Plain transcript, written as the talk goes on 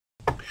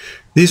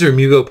These are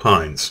Mugo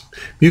pines.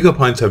 Mugo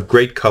pines have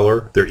great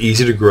color, they're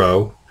easy to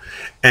grow,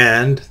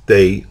 and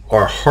they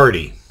are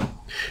hardy,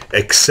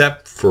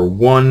 except for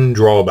one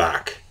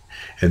drawback,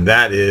 and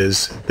that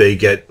is they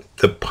get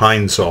the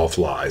pine saw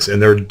flies,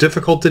 and they're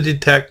difficult to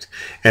detect,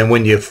 and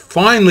when you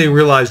finally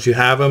realize you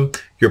have them,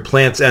 your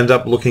plants end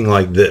up looking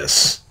like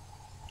this.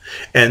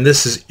 And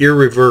this is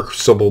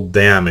irreversible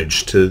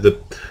damage to the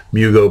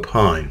Mugo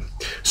pine.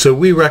 So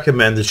we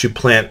recommend that you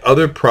plant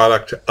other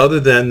product other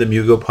than the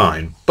Mugo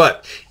pine.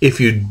 But if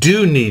you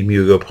do need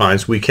Mugo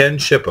pines, we can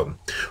ship them.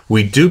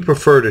 We do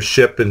prefer to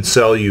ship and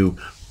sell you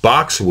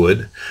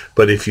boxwood,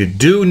 but if you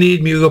do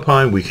need Mugo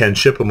pine, we can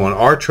ship them on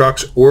our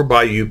trucks or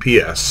by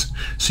UPS.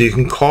 So you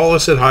can call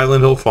us at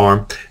Highland Hill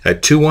Farm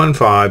at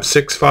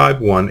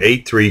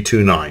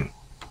 215-651-8329.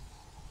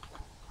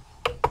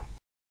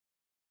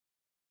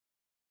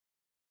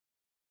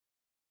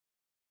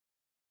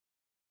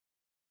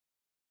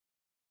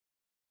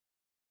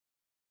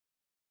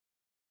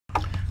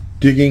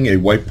 Digging a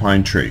white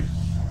pine tree.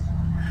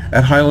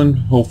 At Highland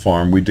Hill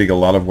Farm, we dig a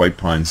lot of white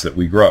pines that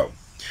we grow.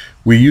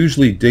 We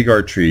usually dig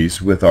our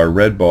trees with our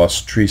Red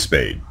Boss tree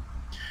spade.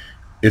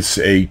 It's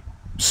a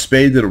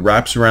spade that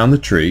wraps around the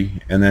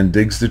tree and then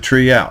digs the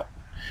tree out.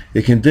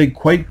 It can dig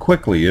quite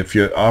quickly if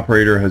your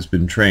operator has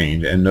been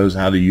trained and knows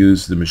how to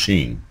use the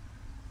machine.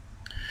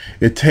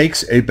 It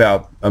takes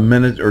about a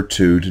minute or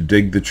two to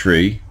dig the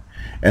tree,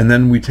 and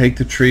then we take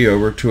the tree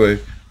over to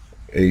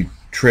a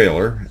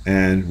trailer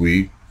and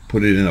we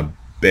put it in a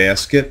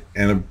basket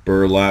and a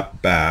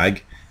burlap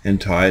bag and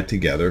tie it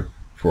together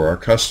for our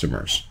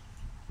customers.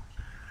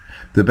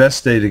 The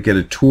best day to get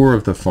a tour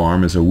of the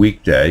farm is a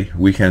weekday.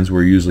 Weekends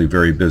we're usually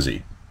very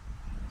busy.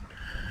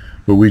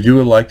 But we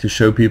do like to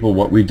show people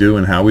what we do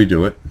and how we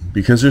do it,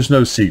 because there's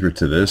no secret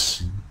to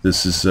this.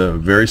 This is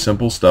very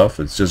simple stuff.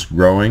 It's just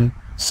growing,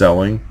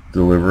 selling,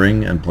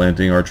 delivering, and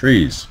planting our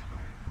trees.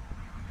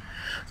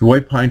 The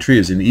white pine tree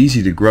is an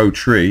easy to grow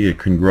tree. It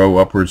can grow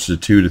upwards to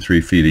 2 to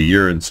 3 feet a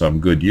year in some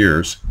good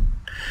years,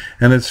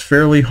 and it's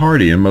fairly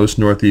hardy in most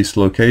northeast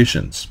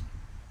locations.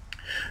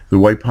 The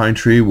white pine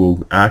tree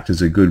will act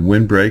as a good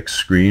windbreak,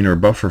 screen, or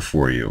buffer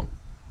for you.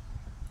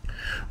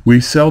 We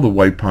sell the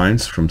white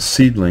pines from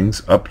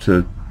seedlings up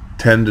to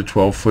 10 to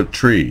 12 foot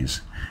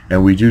trees,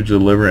 and we do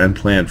deliver and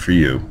plant for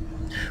you.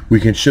 We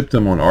can ship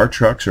them on our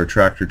trucks or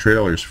tractor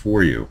trailers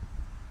for you.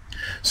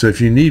 So if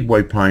you need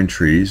white pine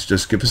trees,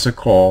 just give us a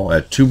call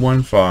at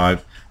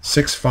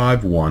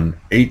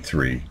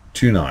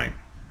 215-651-8329.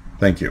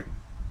 Thank you.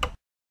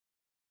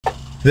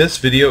 This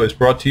video is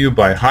brought to you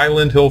by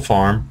Highland Hill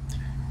Farm.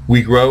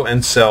 We grow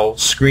and sell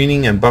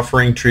screening and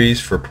buffering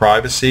trees for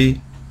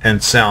privacy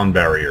and sound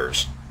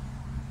barriers.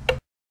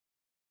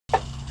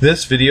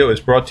 This video is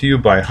brought to you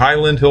by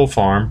Highland Hill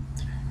Farm.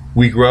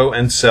 We grow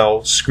and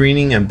sell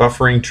screening and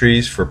buffering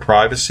trees for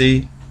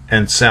privacy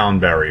and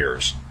sound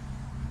barriers.